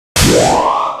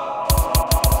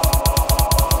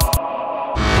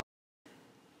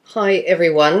Hi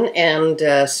everyone,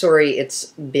 and sorry it's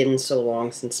been so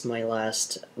long since my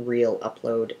last real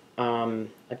upload.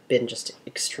 I've been just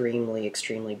extremely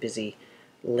busy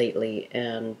lately,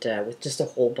 and with just a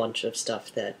whole bunch of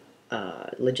stuff that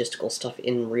logistical stuff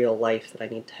in real life that I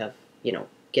need to have,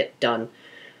 get done.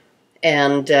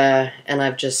 And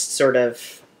I've just sort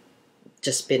of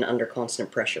just been under constant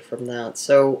pressure from that.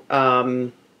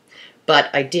 But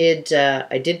I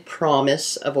did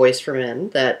promise a Voice for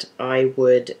Men that I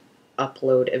would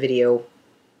upload a video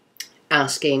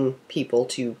asking people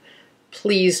to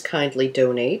please kindly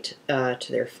donate to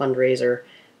their fundraiser,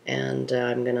 and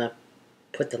I'm gonna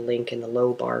put the link in the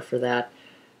low bar for that.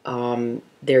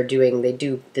 They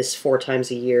do this 4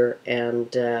 times a year, and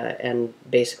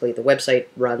basically the website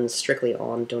runs strictly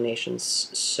on donations.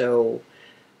 So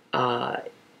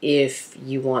if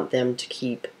you want them to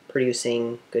keep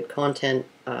producing good content,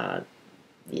 yeah,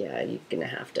 you're gonna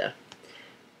have to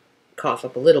cough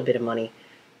up a little bit of money.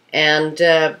 And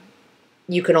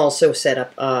you can also set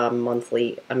up a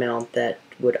monthly amount that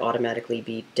would automatically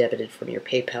be debited from your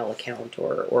PayPal account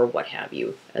or what have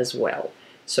you as well.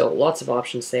 So lots of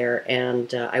options there,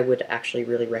 and I would actually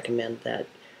really recommend that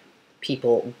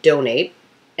people donate.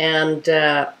 And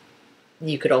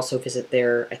you could also visit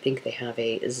I think they have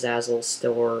a Zazzle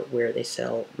store where they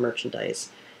sell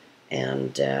merchandise,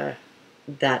 and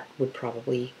that would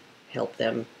probably help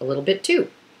them a little bit too.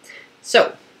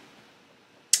 So,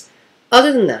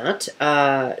 other than that,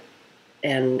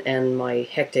 and my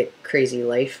hectic, crazy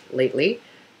life lately,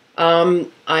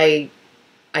 I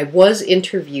was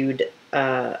interviewed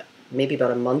maybe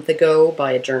about a month ago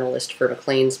by a journalist for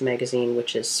Maclean's magazine,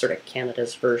 which is sort of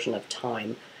Canada's version of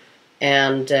Time,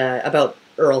 and about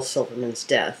Earl Silverman's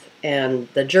death. And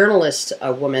the journalist,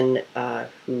 a woman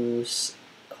who's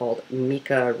called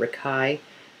Mika Rikai,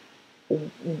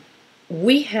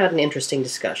 we had an interesting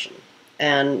discussion.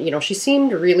 And, she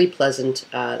seemed really pleasant.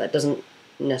 That doesn't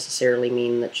necessarily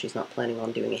mean that she's not planning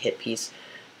on doing a hit piece.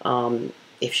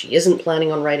 If she isn't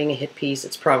planning on writing a hit piece,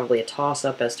 it's probably a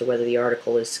toss-up as to whether the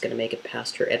article is going to make it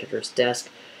past her editor's desk.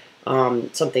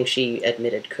 Something she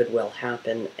admitted could well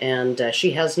happen. And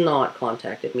she has not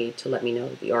contacted me to let me know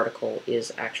that the article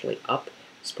is actually up.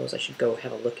 I suppose I should go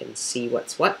have a look and see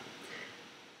what's what.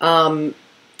 But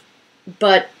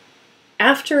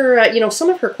after, some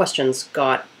of her questions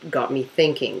got me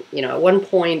thinking. At one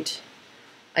point,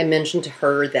 I mentioned to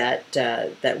her that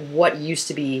that what used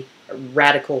to be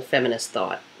radical feminist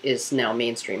thought is now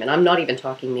mainstream. And I'm not even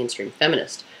talking mainstream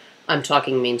feminist. I'm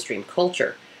talking mainstream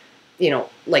culture.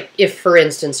 Like if, for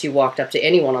instance, you walked up to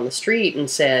anyone on the street and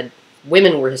said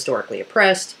women were historically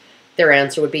oppressed, their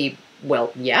answer would be,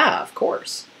 well, yeah, of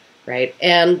course. Right,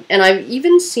 and I've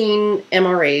even seen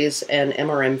MRAs and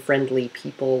MRM-friendly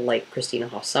people like Christina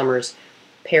Hoff Sommers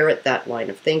parrot that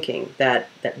line of thinking, that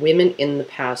women in the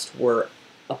past were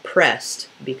oppressed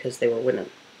because they were women.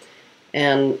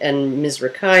 And Ms.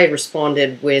 Rikai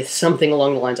responded with something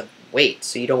along the lines of, wait,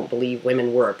 so you don't believe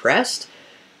women were oppressed?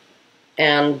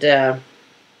 And,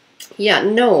 yeah,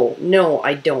 no,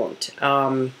 I don't.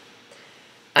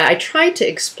 I tried to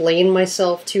explain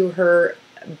myself to her,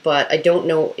 but I don't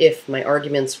know if my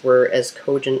arguments were as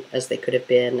cogent as they could have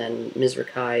been. And Ms.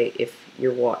 Rikai, if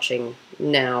you're watching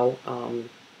now,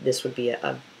 this would be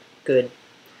a good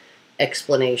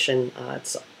explanation.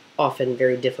 It's often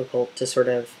very difficult to sort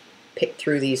of pick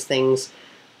through these things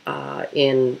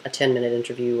in a 10-minute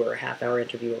interview or a half-hour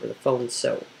interview over the phone.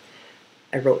 So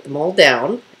I wrote them all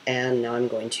down, and now I'm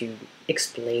going to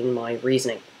explain my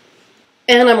reasoning.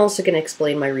 And I'm also going to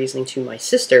explain my reasoning to my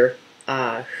sister,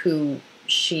 who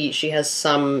she has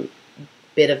some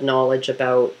bit of knowledge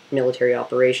about military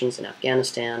operations in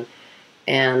Afghanistan,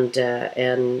 and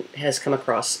has come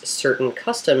across certain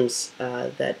customs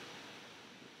that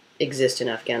exist in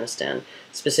Afghanistan,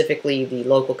 specifically the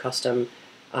local custom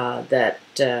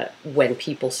that when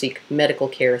people seek medical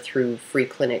care through free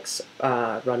clinics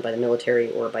run by the military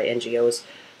or by NGOs,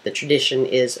 the tradition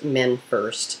is men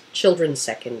first, children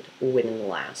second, women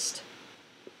last.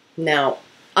 Now,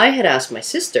 I had asked my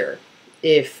sister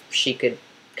if she could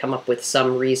come up with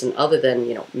some reason other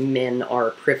than, men are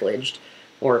privileged,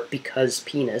 or because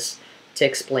penis, to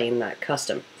explain that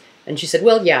custom. And she said,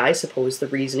 well, yeah, I suppose the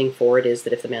reasoning for it is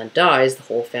that if the man dies, the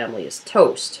whole family is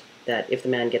toast. That if the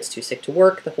man gets too sick to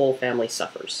work, the whole family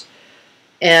suffers.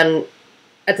 And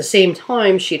at the same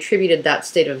time, she attributed that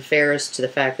state of affairs to the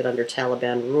fact that under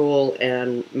Taliban rule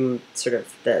and sort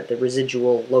of the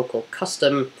residual local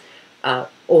custom,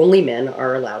 only men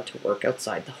are allowed to work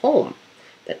outside the home.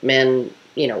 That men,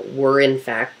 were in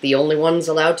fact the only ones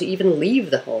allowed to even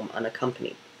leave the home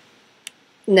unaccompanied.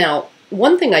 Now,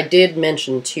 one thing I did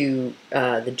mention to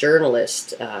the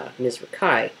journalist, Ms.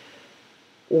 Rakai,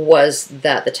 was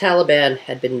that the Taliban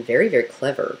had been very, very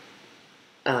clever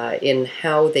in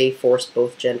how they forced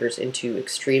both genders into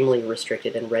extremely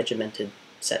restricted and regimented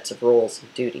sets of roles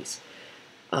and duties.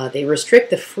 They restrict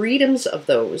the freedoms of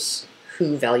those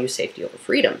who value safety over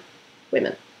freedom,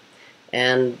 women,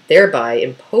 and thereby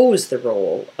impose the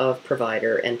role of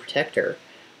provider and protector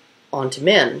onto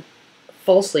men,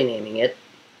 falsely naming it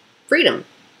freedom.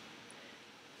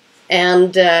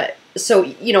 And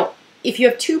so, if you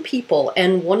have two people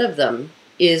and one of them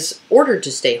is ordered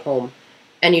to stay home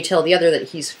and you tell the other that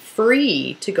he's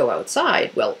free to go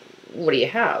outside, well, what do you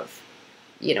have?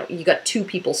 You got two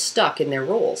people stuck in their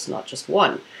roles, not just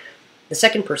one. The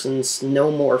second person's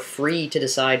no more free to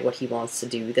decide what he wants to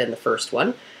do than the first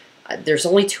one. There's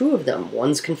only two of them.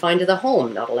 One's confined to the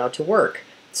home, not allowed to work.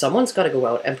 Someone's got to go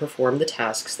out and perform the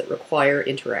tasks that require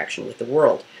interaction with the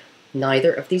world.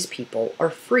 Neither of these people are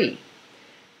free.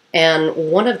 And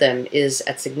one of them is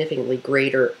at significantly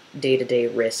greater day-to-day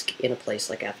risk in a place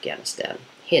like Afghanistan.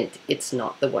 Hint, it's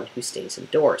not the one who stays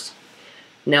indoors.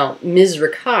 Now, Ms.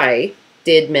 Rakai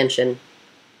did mention,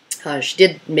 she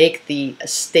did make the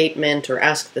statement or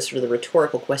ask the sort of the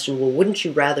rhetorical question, well, wouldn't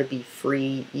you rather be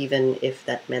free even if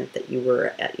that meant that you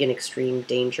were in extreme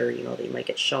danger, that you might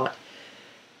get shot?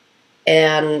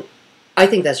 And I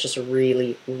think that's just a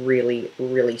really, really,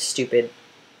 really stupid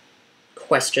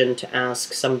question to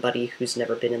ask somebody who's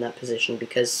never been in that position,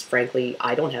 because frankly,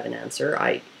 I don't have an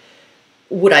answer.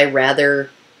 Would I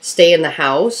rather stay in the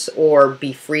house or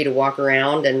be free to walk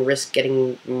around and risk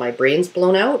getting my brains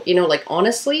blown out?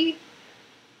 Honestly,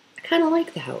 I kind of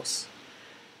like the house.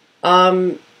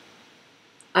 I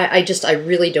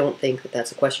really don't think that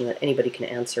that's a question that anybody can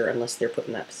answer unless they're put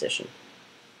in that position.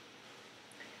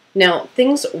 Now,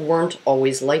 things weren't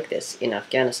always like this in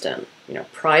Afghanistan.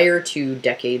 Prior to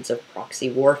decades of proxy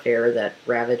warfare that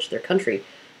ravaged their country,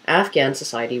 Afghan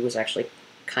society was actually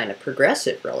kind of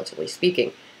progressive, relatively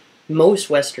speaking. Most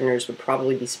Westerners would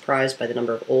probably be surprised by the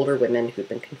number of older women who'd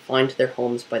been confined to their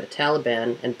homes by the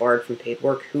Taliban and barred from paid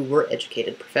work who were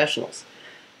educated professionals.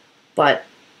 But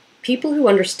people who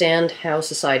understand how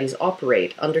societies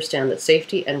operate understand that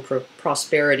safety and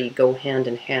prosperity go hand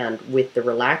in hand with the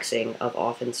relaxing of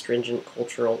often stringent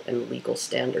cultural and legal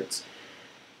standards.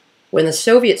 When the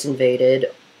Soviets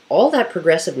invaded, all that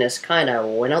progressiveness kind of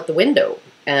went out the window,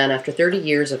 and after 30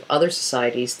 years of other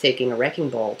societies taking a wrecking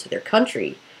ball to their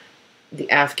country, the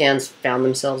Afghans found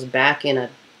themselves back in a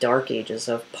dark ages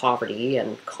of poverty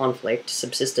and conflict,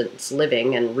 subsistence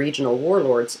living, and regional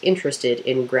warlords interested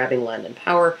in grabbing land and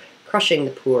power, crushing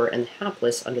the poor and the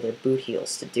hapless under their boot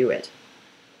heels to do it.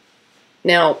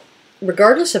 Now,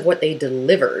 regardless of what they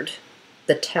delivered,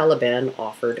 the Taliban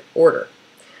offered order.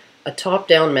 A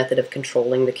top-down method of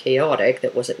controlling the chaotic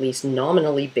that was at least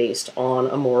nominally based on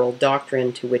a moral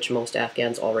doctrine to which most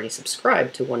Afghans already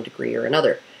subscribed to one degree or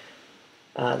another.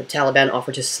 The Taliban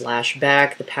offered to slash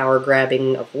back the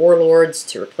power-grabbing of warlords,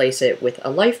 to replace it with a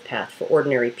life path for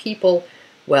ordinary people,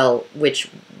 which,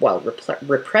 while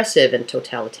repressive and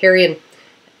totalitarian,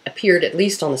 appeared, at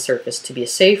least on the surface, to be a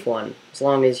safe one, as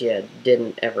long as you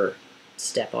didn't ever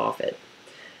step off it.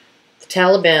 The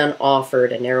Taliban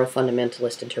offered a narrow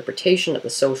fundamentalist interpretation of the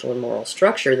social and moral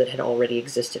structure that had already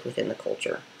existed within the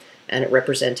culture, and it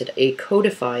represented a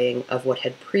codifying of what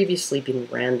had previously been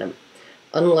random.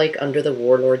 Unlike under the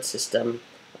warlord system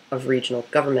of regional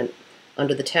government,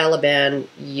 under the Taliban,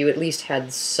 you at least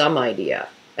had some idea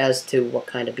as to what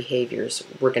kind of behaviors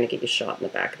were going to get you shot in the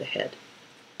back of the head.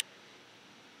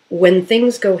 When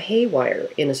things go haywire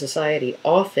in a society,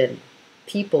 often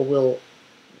people will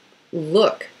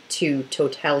look to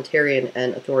totalitarian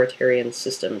and authoritarian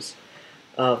systems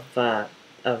of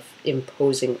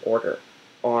imposing order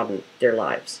on their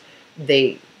lives.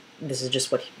 This is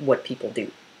just what people do.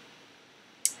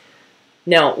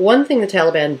 Now, one thing the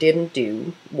Taliban didn't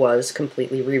do was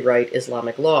completely rewrite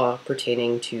Islamic law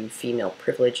pertaining to female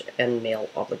privilege and male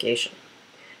obligation.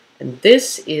 And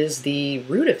this is the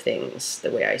root of things,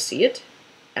 the way I see it.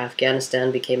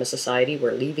 Afghanistan became a society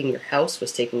where leaving your house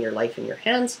was taking your life in your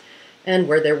hands, and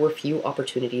where there were few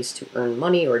opportunities to earn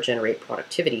money or generate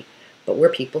productivity, but where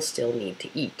people still need to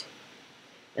eat.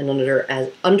 And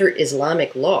under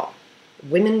Islamic law,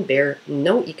 women bear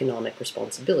no economic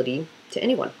responsibility to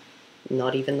anyone,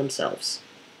 not even themselves.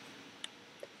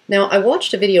 Now, I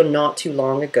watched a video not too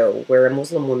long ago where a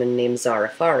Muslim woman named Zara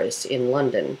Faris in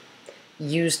London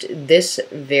used this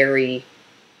very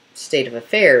state of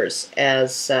affairs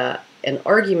as an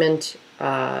argument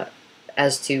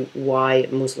as to why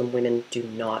Muslim women do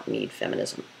not need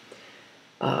feminism.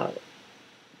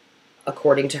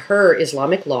 According to her,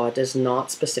 Islamic law does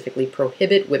not specifically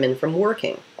prohibit women from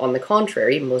working. On the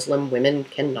contrary, Muslim women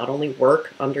can not only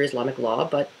work under Islamic law,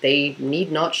 but they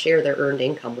need not share their earned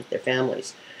income with their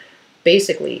families.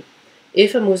 Basically,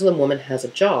 if a Muslim woman has a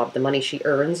job, the money she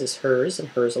earns is hers and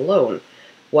hers alone,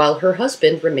 while her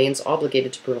husband remains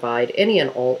obligated to provide any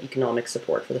and all economic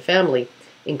support for the family,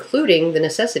 including the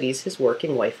necessities his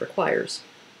working wife requires.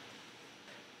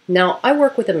 Now, I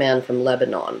work with a man from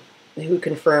Lebanon who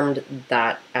confirmed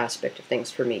that aspect of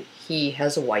things for me. He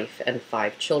has a wife and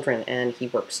 5 children, and he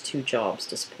works 2 jobs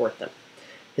to support them.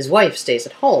 His wife stays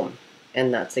at home,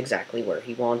 and that's exactly where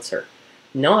he wants her.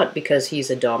 Not because he's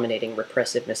a dominating,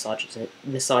 repressive,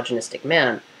 misogynistic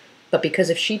man, but because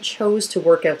if she chose to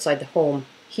work outside the home,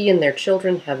 he and their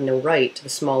children have no right to the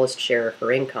smallest share of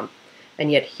her income,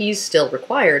 and yet he's still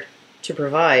required to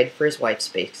provide for his wife's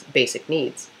basic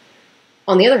needs.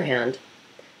 On the other hand,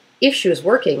 if she was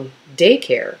working,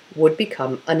 daycare would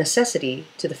become a necessity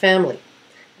to the family,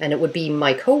 and it would be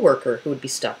my coworker who would be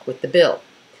stuck with the bill.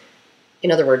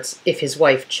 In other words, if his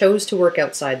wife chose to work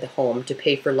outside the home to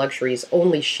pay for luxuries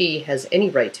only she has any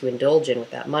right to indulge in with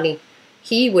that money,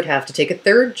 he would have to take a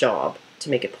 3rd job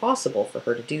to make it possible for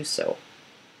her to do so.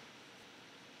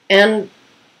 And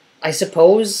I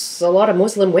suppose a lot of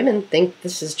Muslim women think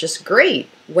this is just great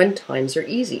when times are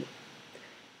easy.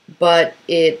 But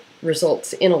it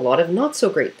results in a lot of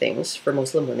not-so-great things for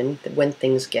Muslim women when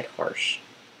things get harsh.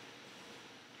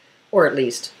 Or at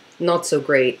least, not so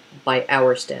great by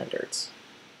our standards.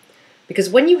 Because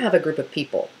when you have a group of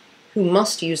people who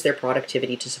must use their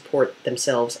productivity to support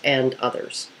themselves and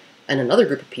others, and another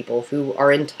group of people who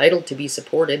are entitled to be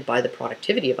supported by the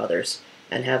productivity of others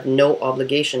and have no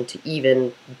obligation to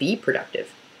even be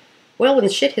productive, well, when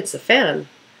the shit hits the fan,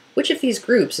 which of these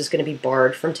groups is going to be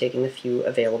barred from taking the few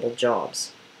available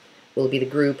jobs? Will it be the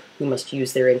group who must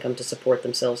use their income to support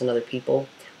themselves and other people,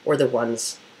 or the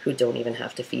ones who don't even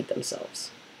have to feed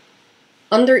themselves?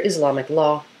 Under Islamic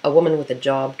law, a woman with a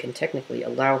job can technically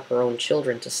allow her own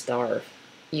children to starve,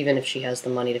 even if she has the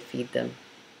money to feed them.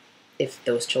 If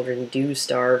those children do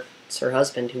starve, it's her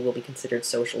husband who will be considered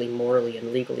socially, morally,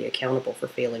 and legally accountable for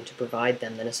failing to provide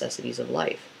them the necessities of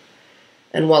life.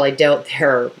 And while I doubt there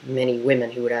are many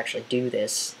women who would actually do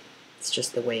this, it's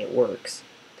just the way it works.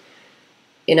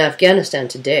 In Afghanistan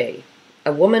today,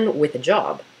 a woman with a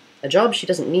job she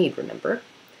doesn't need, remember,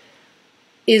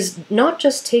 is not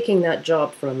just taking that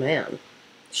job from a man.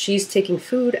 She's taking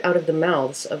food out of the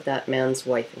mouths of that man's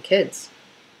wife and kids.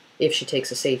 If she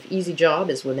takes a safe, easy job,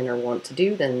 as women are wont to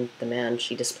do, then the man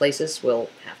she displaces will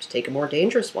have to take a more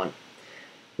dangerous one.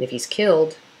 And if he's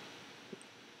killed,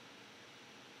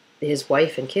 his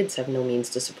wife and kids have no means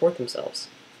to support themselves.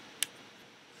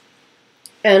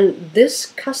 And this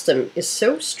custom is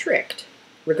so strict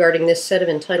regarding this set of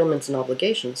entitlements and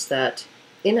obligations that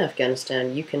in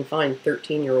Afghanistan you can find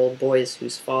 13-year-old boys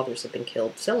whose fathers have been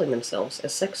killed selling themselves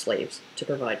as sex slaves to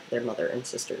provide for their mother and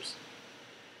sisters.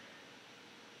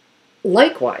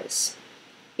 Likewise,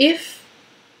 if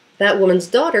that woman's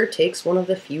daughter takes one of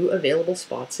the few available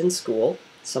spots in school,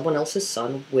 someone else's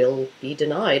son will be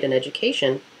denied an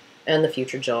education and the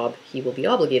future job he will be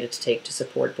obligated to take to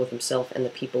support both himself and the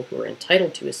people who are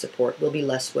entitled to his support will be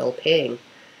less well-paying,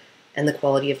 and the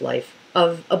quality of life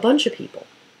of a bunch of people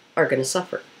are going to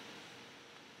suffer.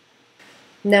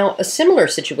 Now, a similar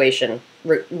situation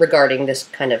regarding this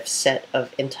kind of set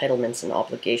of entitlements and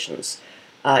obligations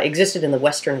existed in the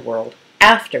Western world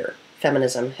after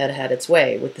feminism had had its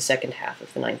way with the second half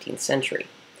of the 19th century.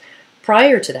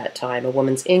 Prior to that time, a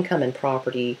woman's income and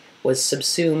property was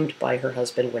subsumed by her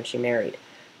husband when she married.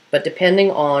 But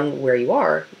depending on where you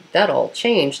are, that all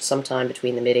changed sometime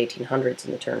between the mid-1800s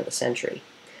and the turn of the century,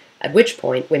 at which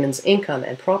point women's income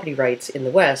and property rights in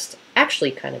the West actually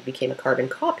kind of became a carbon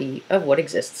copy of what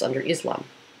exists under Islam.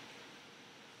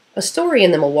 A story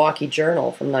in the Milwaukee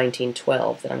Journal from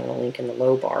 1912 that I'm going to link in the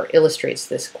low bar illustrates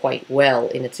this quite well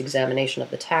in its examination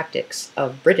of the tactics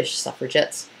of British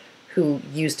suffragettes who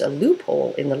used a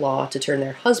loophole in the law to turn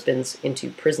their husbands into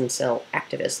prison cell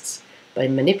activists by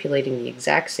manipulating the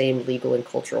exact same legal and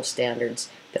cultural standards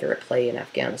that are at play in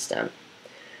Afghanistan.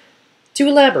 To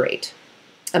elaborate,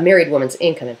 a married woman's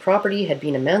income and property had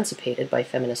been emancipated by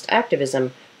feminist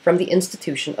activism from the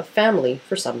institution of family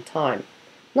for some time.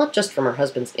 Not just from her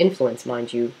husband's influence,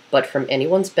 mind you, but from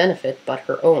anyone's benefit but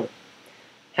her own.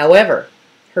 However,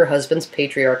 her husband's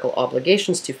patriarchal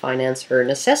obligations to finance her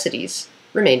necessities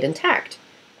remained intact,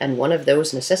 and one of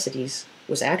those necessities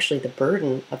was actually the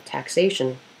burden of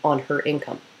taxation on her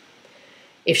income.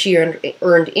 If she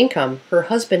earned income, her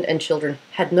husband and children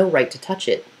had no right to touch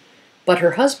it, but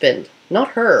her husband,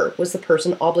 not her, was the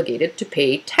person obligated to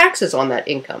pay taxes on that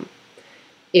income.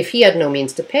 If he had no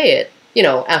means to pay it,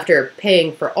 after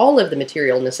paying for all of the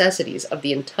material necessities of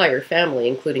the entire family,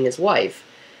 including his wife,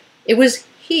 it was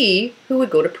he who would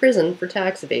go to prison for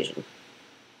tax evasion.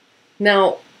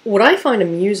 Now, what I find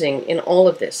amusing in all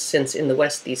of this, since in the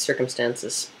West these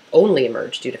circumstances only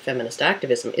emerged due to feminist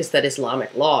activism, is that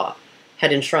Islamic law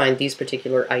had enshrined these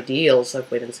particular ideals of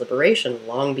women's liberation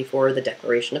long before the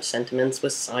Declaration of Sentiments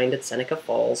was signed at Seneca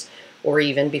Falls, or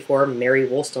even before Mary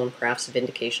Wollstonecraft's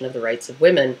Vindication of the Rights of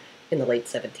Women in the late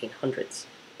 1700s.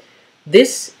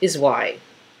 This is why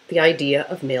the idea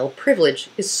of male privilege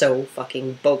is so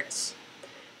fucking bogus.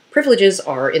 Privileges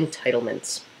are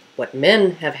entitlements. What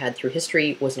men have had through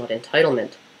history was not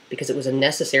entitlement, because it was a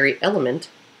necessary element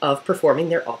of performing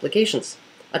their obligations,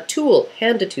 a tool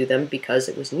handed to them because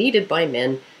it was needed by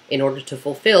men in order to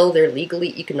fulfill their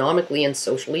legally, economically, and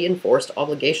socially enforced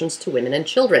obligations to women and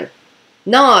children.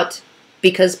 Not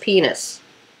because penis.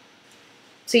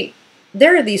 See,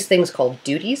 there are these things called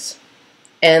duties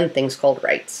and things called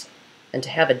rights. And to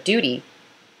have a duty,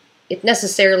 it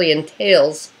necessarily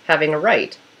entails having a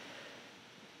right.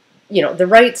 The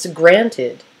rights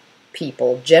granted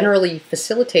people generally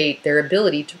facilitate their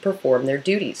ability to perform their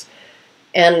duties.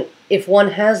 And if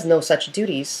one has no such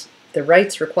duties, the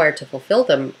rights required to fulfill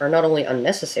them are not only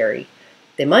unnecessary,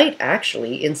 they might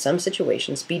actually, in some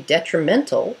situations, be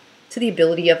detrimental to the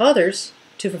ability of others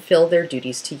to fulfill their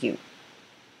duties to you.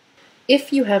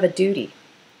 If you have a duty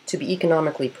to be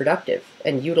economically productive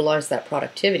and utilize that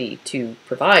productivity to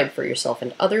provide for yourself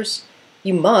and others,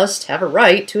 you must have a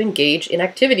right to engage in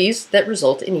activities that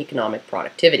result in economic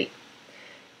productivity.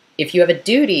 If you have a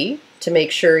duty to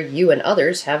make sure you and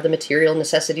others have the material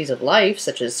necessities of life,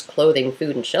 such as clothing,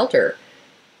 food, and shelter,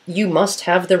 you must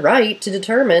have the right to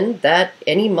determine that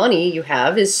any money you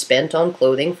have is spent on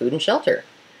clothing, food, and shelter.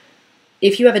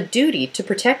 If you have a duty to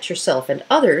protect yourself and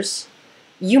others,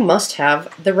 you must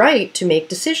have the right to make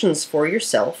decisions for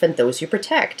yourself and those you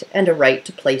protect, and a right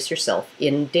to place yourself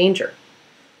in danger.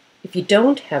 If you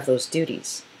don't have those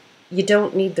duties, you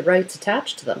don't need the rights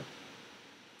attached to them.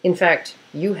 In fact,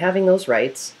 you having those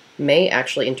rights may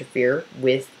actually interfere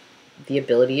with the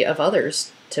ability of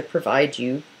others to provide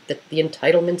you the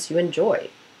entitlements you enjoy.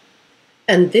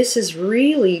 And this is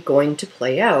really going to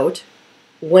play out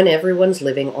when everyone's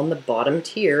living on the bottom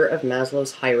tier of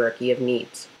Maslow's hierarchy of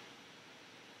needs.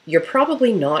 You're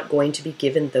probably not going to be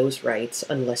given those rights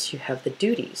unless you have the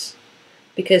duties,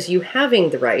 because you having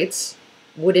the rights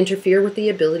would interfere with the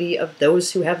ability of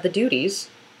those who have the duties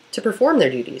to perform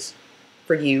their duties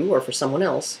for you or for someone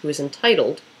else who is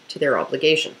entitled to their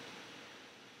obligation.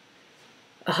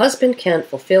 A husband can't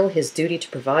fulfill his duty to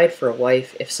provide for a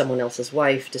wife if someone else's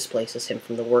wife displaces him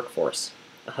from the workforce.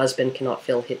 A husband cannot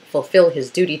fulfill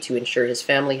his duty to ensure his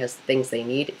family has the things they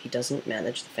need if he doesn't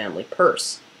manage the family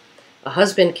purse. A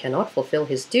husband cannot fulfill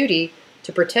his duty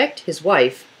to protect his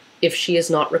wife if she is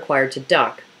not required to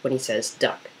duck when he says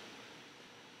duck.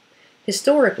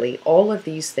 Historically, all of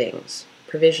these things,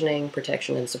 provisioning,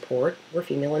 protection, and support, were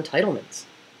female entitlements.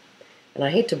 And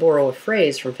I hate to borrow a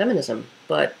phrase from feminism,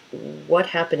 but what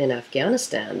happened in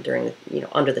Afghanistan during,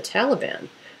 under the Taliban,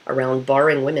 around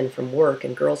barring women from work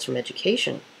and girls from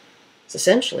education, is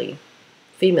essentially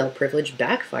female privilege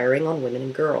backfiring on women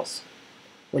and girls.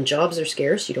 When jobs are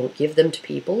scarce, you don't give them to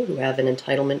people who have an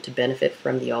entitlement to benefit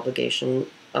from the obligation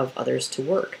of others to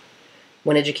work.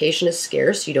 When education is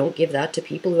scarce, you don't give that to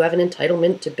people who have an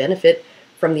entitlement to benefit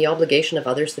from the obligation of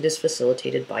others that is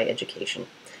facilitated by education.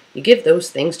 You give those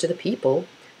things to the people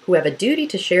who have a duty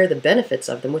to share the benefits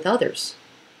of them with others,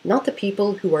 not the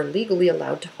people who are legally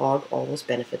allowed to hog all those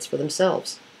benefits for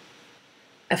themselves.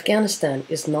 Afghanistan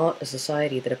is not a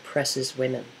society that oppresses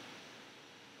women.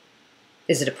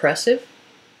 Is it oppressive?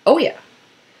 Oh yeah.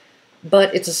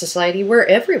 But it's a society where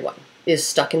everyone is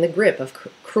stuck in the grip of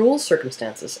cruel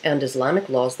circumstances and Islamic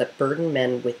laws that burden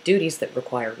men with duties that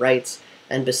require rights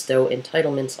and bestow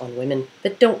entitlements on women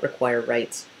that don't require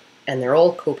rights, and they're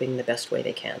all coping the best way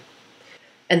they can.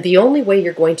 And the only way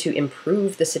you're going to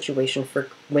improve the situation for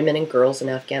women and girls in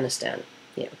Afghanistan,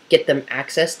 get them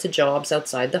access to jobs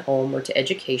outside the home or to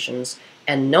educations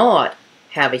and not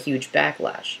have a huge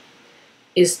backlash,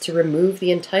 is to remove the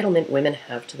entitlement women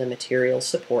have to the material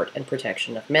support and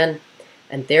protection of men,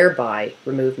 and thereby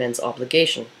remove men's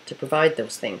obligation to provide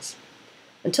those things.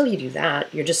 Until you do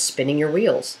that, you're just spinning your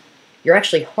wheels. You're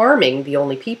actually harming the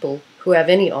only people who have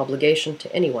any obligation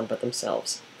to anyone but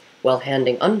themselves, while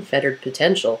handing unfettered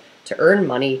potential to earn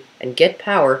money and get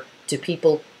power to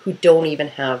people who don't even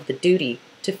have the duty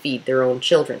to feed their own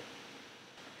children.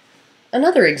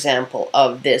 Another example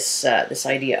of this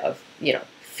idea of,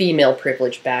 female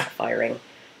privilege backfiring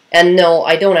And no,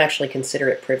 I don't actually consider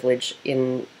it privilege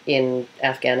in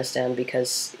Afghanistan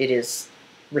because it is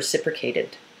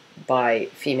reciprocated by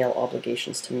female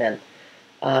obligations to men.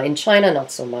 In China,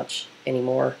 not so much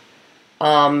anymore.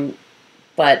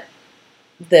 But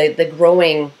the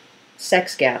growing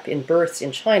sex gap in births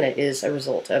in China is a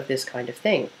result of this kind of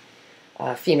thing.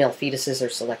 Female fetuses are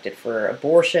selected for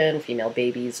abortion, female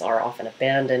babies are often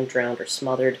abandoned, drowned, or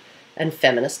smothered, and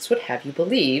feminists would have you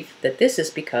believe that this is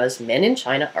because men in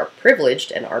China are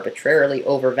privileged and arbitrarily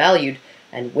overvalued,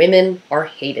 and women are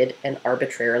hated and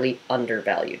arbitrarily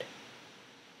undervalued.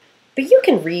 But you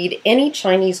can read any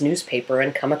Chinese newspaper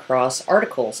and come across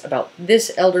articles about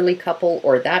this elderly couple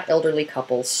or that elderly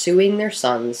couple suing their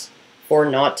sons for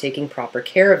not taking proper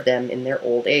care of them in their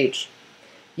old age.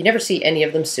 You never see any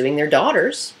of them suing their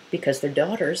daughters because their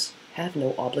daughters have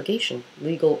no obligation,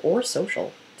 legal or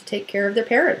social, to take care of their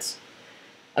parents.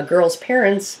 A girl's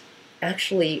parents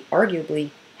actually, arguably,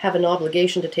 have an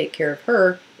obligation to take care of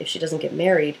her if she doesn't get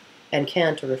married and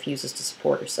can't or refuses to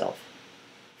support herself.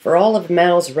 For all of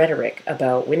Mao's rhetoric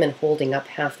about women holding up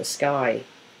half the sky,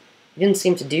 he didn't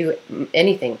seem to do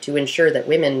anything to ensure that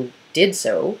women did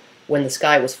so when the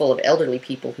sky was full of elderly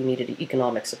people who needed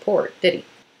economic support, did he?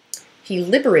 He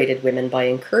liberated women by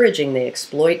encouraging they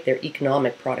exploit their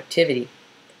economic productivity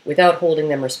without holding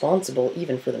them responsible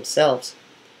even for themselves,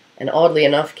 and oddly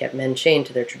enough kept men chained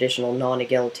to their traditional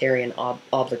non-egalitarian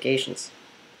obligations.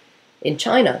 In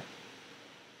China,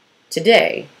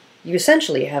 today, you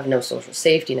essentially have no social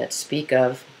safety net to speak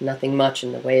of, nothing much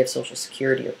in the way of social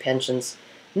security or pensions,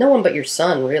 no one but your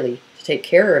son, really, to take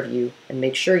care of you and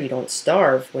make sure you don't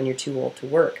starve when you're too old to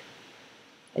work.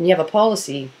 And you have a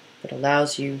policy that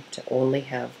allows you to only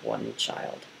have one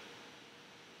child.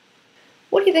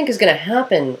 What do you think is going to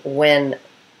happen when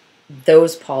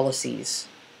those policies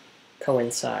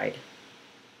coincide?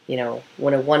 You know,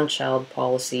 when a one-child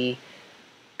policy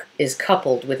is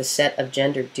coupled with a set of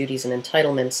gendered duties and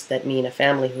entitlements that mean a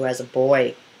family who has a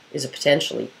boy is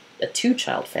potentially a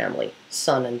two-child family,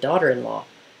 son and daughter-in-law,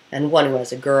 and one who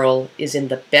has a girl is, in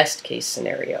the best-case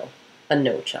scenario, a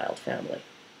no-child family.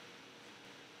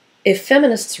 If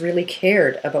feminists really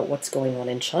cared about what's going on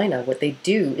in China, what they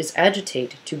do is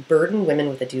agitate to burden women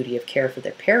with a duty of care for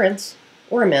their parents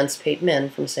or emancipate men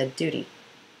from said duty.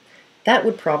 That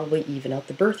would probably even out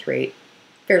the birth rate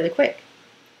fairly quick.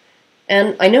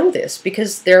 And I know this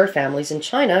because there are families in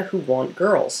China who want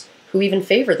girls, who even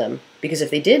favor them, because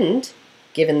if they didn't,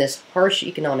 given this harsh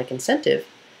economic incentive,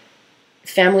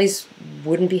 families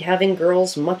wouldn't be having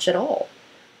girls much at all.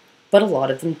 But a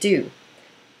lot of them do.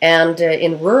 And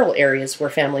in rural areas where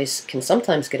families can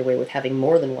sometimes get away with having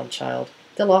more than one child,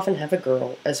 they'll often have a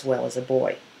girl as well as a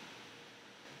boy.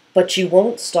 But you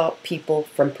won't stop people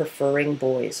from preferring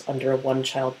boys under a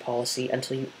one-child policy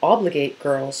until you obligate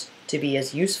girls to be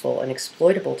as useful and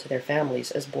exploitable to their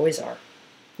families as boys are.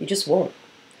 You just won't.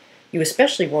 You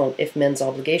especially won't if men's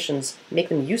obligations make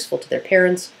them useful to their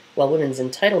parents, while women's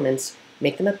entitlements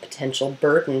make them a potential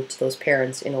burden to those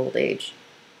parents in old age.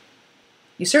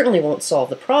 You certainly won't solve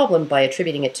the problem by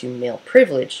attributing it to male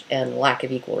privilege and lack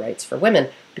of equal rights for women,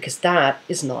 because that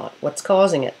is not what's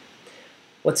causing it.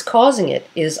 What's causing it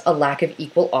is a lack of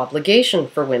equal obligation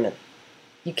for women.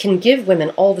 You can give women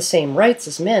all the same rights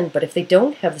as men, but if they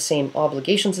don't have the same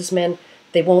obligations as men,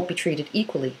 they won't be treated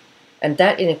equally. And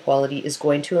that inequality is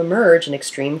going to emerge in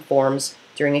extreme forms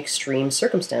during extreme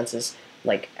circumstances,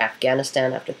 like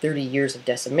Afghanistan after 30 years of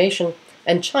decimation,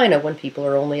 and China when people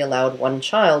are only allowed one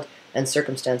child, and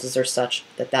circumstances are such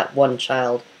that that one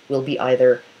child will be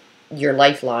either your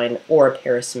lifeline or a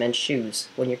pair of cement shoes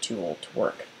when you're too old to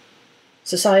work.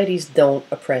 Societies don't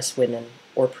oppress women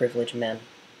or privilege men.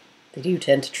 They do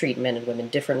tend to treat men and women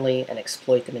differently and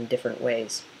exploit them in different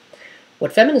ways.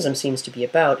 What feminism seems to be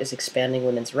about is expanding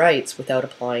women's rights without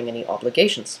applying any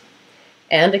obligations,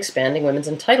 and expanding women's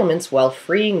entitlements while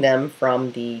freeing them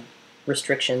from the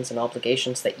restrictions and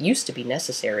obligations that used to be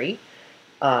necessary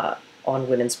on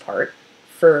women's part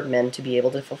for men to be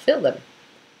able to fulfill them.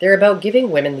 They're about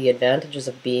giving women the advantages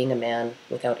of being a man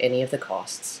without any of the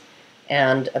costs,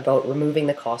 and about removing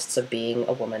the costs of being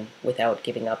a woman without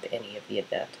giving up any of the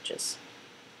advantages.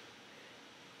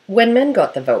 When men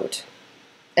got the vote,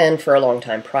 and for a long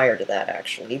time prior to that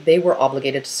actually, they were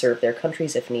obligated to serve their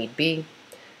countries if need be,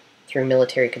 through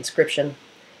military conscription,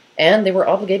 and they were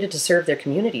obligated to serve their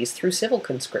communities through civil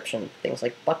conscription, things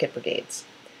like bucket brigades.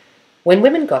 When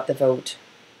women got the vote,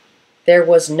 there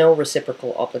was no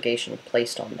reciprocal obligation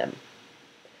placed on them.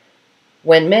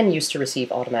 When men used to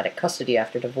receive automatic custody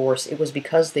after divorce, it was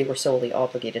because they were solely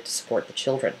obligated to support the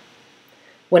children.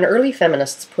 When early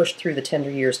feminists pushed through the Tender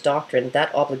Years doctrine,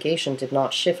 that obligation did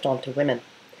not shift onto women.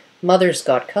 Mothers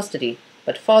got custody,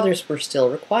 but fathers were still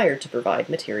required to provide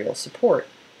material support.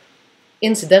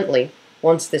 Incidentally,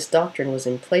 once this doctrine was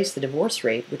in place, the divorce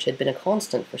rate, which had been a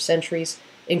constant for centuries,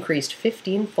 increased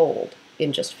 15-fold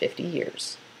in just 50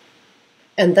 years.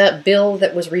 And that bill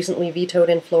that was recently vetoed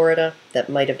in Florida, that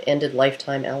might have ended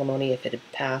lifetime alimony if it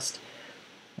had passed,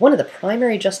 one of the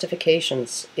primary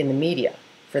justifications in the media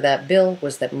for that bill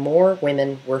was that more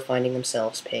women were finding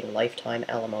themselves paying lifetime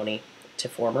alimony to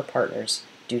former partners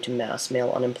due to mass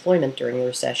male unemployment during the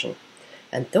recession.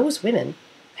 And those women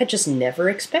had just never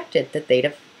expected that they'd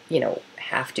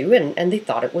have to, and they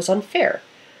thought it was unfair.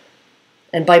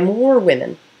 And by more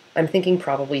women, I'm thinking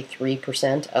probably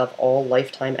 3% of all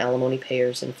lifetime alimony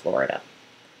payers in Florida.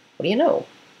 What do you know?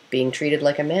 Being treated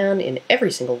like a man in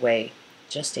every single way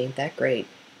just ain't that great.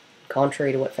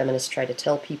 Contrary to what feminists try to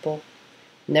tell people,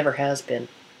 never has been.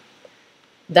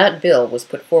 That bill was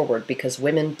put forward because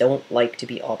women don't like to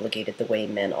be obligated the way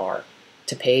men are,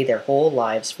 to pay their whole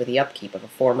lives for the upkeep of a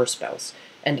former spouse,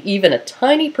 and even a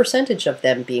tiny percentage of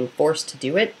them being forced to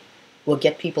do it will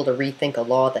get people to rethink a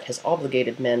law that has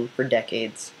obligated men for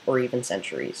decades or even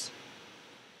centuries.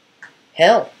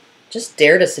 Hell, just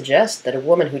dare to suggest that a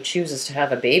woman who chooses to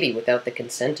have a baby without the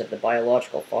consent of the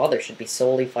biological father should be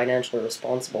solely financially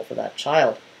responsible for that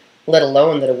child, let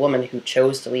alone that a woman who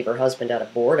chose to leave her husband out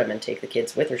of boredom and take the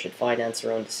kids with her should finance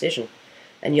her own decision.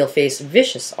 And you'll face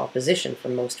vicious opposition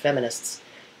from most feminists,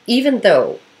 even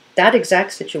though that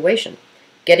exact situation,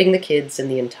 getting the kids and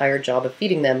the entire job of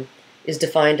feeding them, is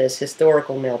defined as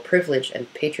historical male privilege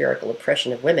and patriarchal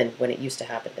oppression of women when it used to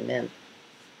happen to men.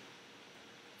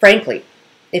 Frankly,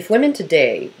 if women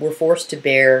today were forced to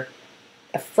bear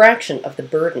a fraction of the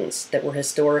burdens that were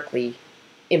historically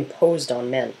imposed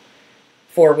on men,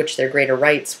 for which their greater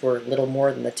rights were little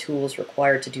more than the tools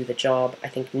required to do the job, I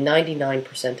think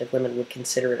 99% of women would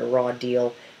consider it a raw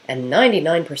deal, and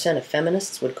 99% of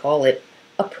feminists would call it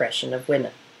oppression of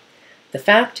women. The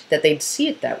fact that they'd see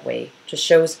it that way just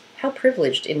shows how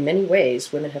privileged in many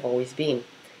ways women have always been,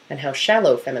 and how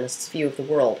shallow feminists' view of the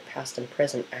world, past and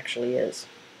present, actually is.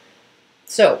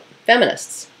 So,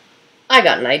 feminists, I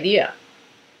got an idea.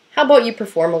 How about you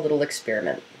perform a little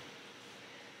experiment?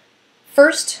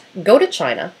 First, go to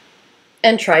China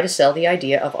and try to sell the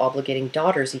idea of obligating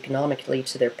daughters economically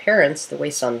to their parents the way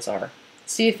sons are.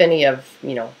 See if any of,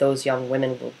 those young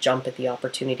women will jump at the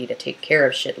opportunity to take care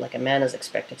of shit like a man is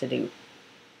expected to do.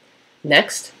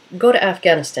 Next, go to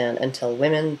Afghanistan and tell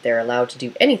women they're allowed to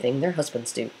do anything their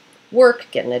husbands do. Work,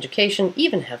 get an education,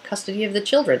 even have custody of the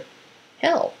children.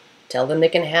 Hell, tell them they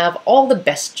can have all the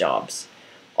best jobs.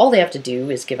 All they have to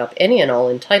do is give up any and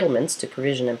all entitlements to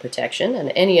provision and protection,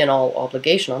 and any and all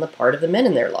obligation on the part of the men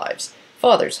in their lives,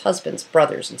 fathers, husbands,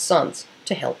 brothers, and sons,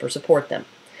 to help or support them.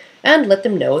 And let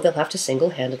them know they'll have to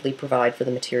single-handedly provide for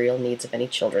the material needs of any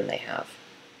children they have.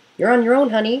 You're on your own,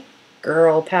 honey.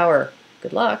 Girl power.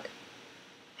 Good luck.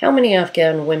 How many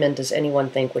Afghan women does anyone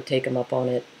think would take him up on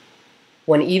it?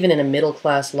 When even in a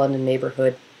middle-class London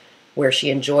neighborhood, where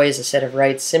she enjoys a set of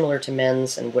rights similar to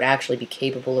men's and would actually be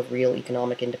capable of real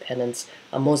economic independence,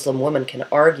 a Muslim woman can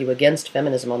argue against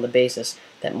feminism on the basis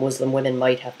that Muslim women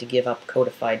might have to give up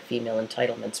codified female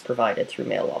entitlements provided through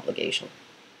male obligation.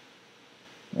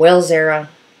 Well, Zara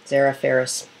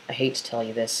Ferris, I hate to tell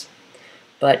you this,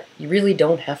 but you really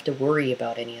don't have to worry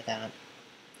about any of that.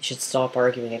 You should stop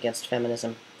arguing against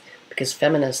feminism, because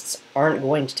feminists aren't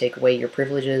going to take away your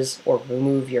privileges or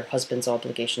remove your husband's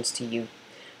obligations to you.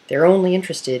 They're only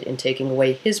interested in taking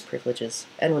away his privileges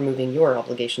and removing your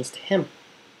obligations to him.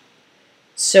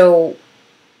 So,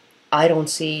 I don't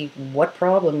see what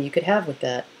problem you could have with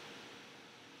that.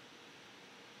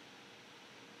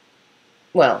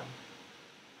 Well,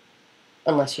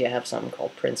 unless you have something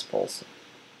called principles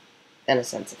and a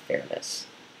sense of fairness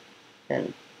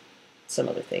and some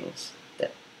other things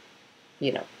that,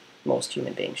 most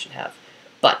human beings should have,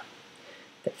 but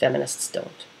that feminists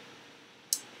don't.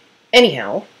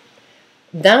 Anyhow,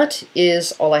 that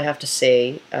is all I have to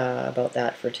say about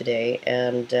that for today,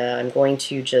 and I'm going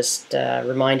to just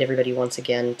remind everybody once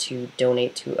again to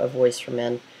donate to A Voice for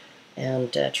Men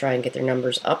and try and get their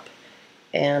numbers up.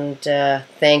 And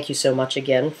thank you so much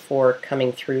again for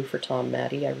coming through for Tom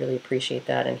Maddie. I really appreciate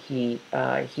that, and he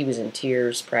was in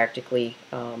tears practically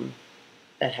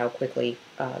at how quickly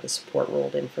the support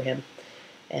rolled in for him.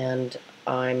 And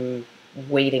I'm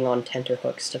waiting on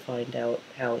tenterhooks to find out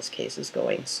how his case is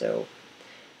going. So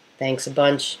thanks a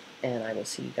bunch, and I will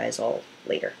see you guys all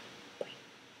later.